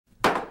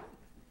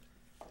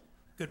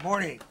Good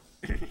morning.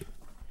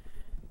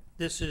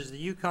 This is the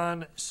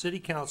Yukon City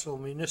Council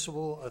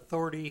Municipal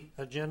Authority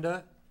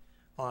agenda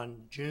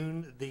on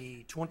June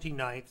the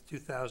 29th,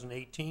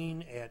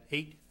 2018 at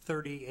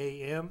 8:30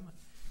 a.m.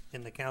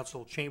 in the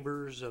council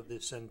chambers of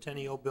the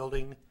Centennial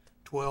Building,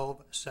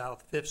 12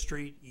 South 5th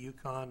Street,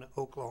 Yukon,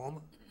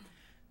 Oklahoma.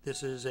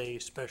 This is a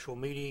special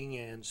meeting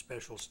and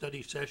special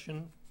study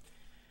session.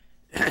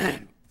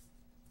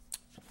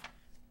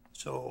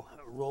 So,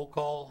 roll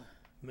call,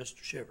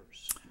 Mr.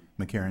 Shivers.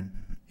 McCarran.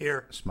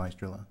 Here.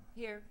 Smeisterla.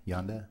 Here.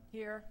 Yonda.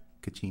 Here.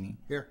 Caccini.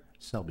 Here.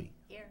 Selby.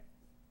 Here.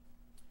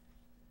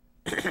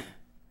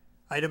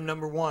 Item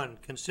number 1,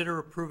 consider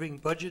approving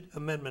budget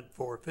amendment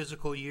for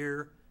fiscal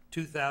year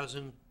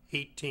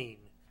 2018.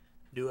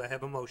 Do I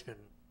have a motion?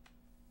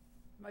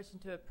 Motion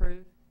to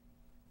approve.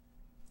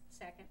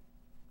 Second.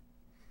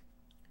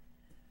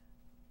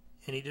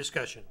 Any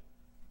discussion?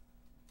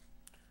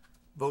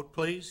 Vote,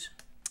 please.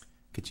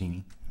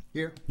 Caccini.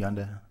 Here.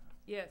 Yonda.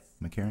 Yes.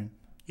 McCarran.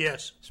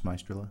 Yes.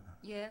 Smeisterla.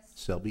 Yes.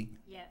 Selby.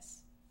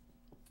 Yes.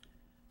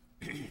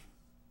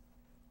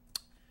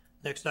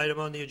 Next item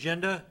on the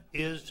agenda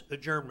is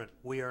adjournment.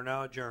 We are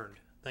now adjourned.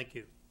 Thank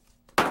you.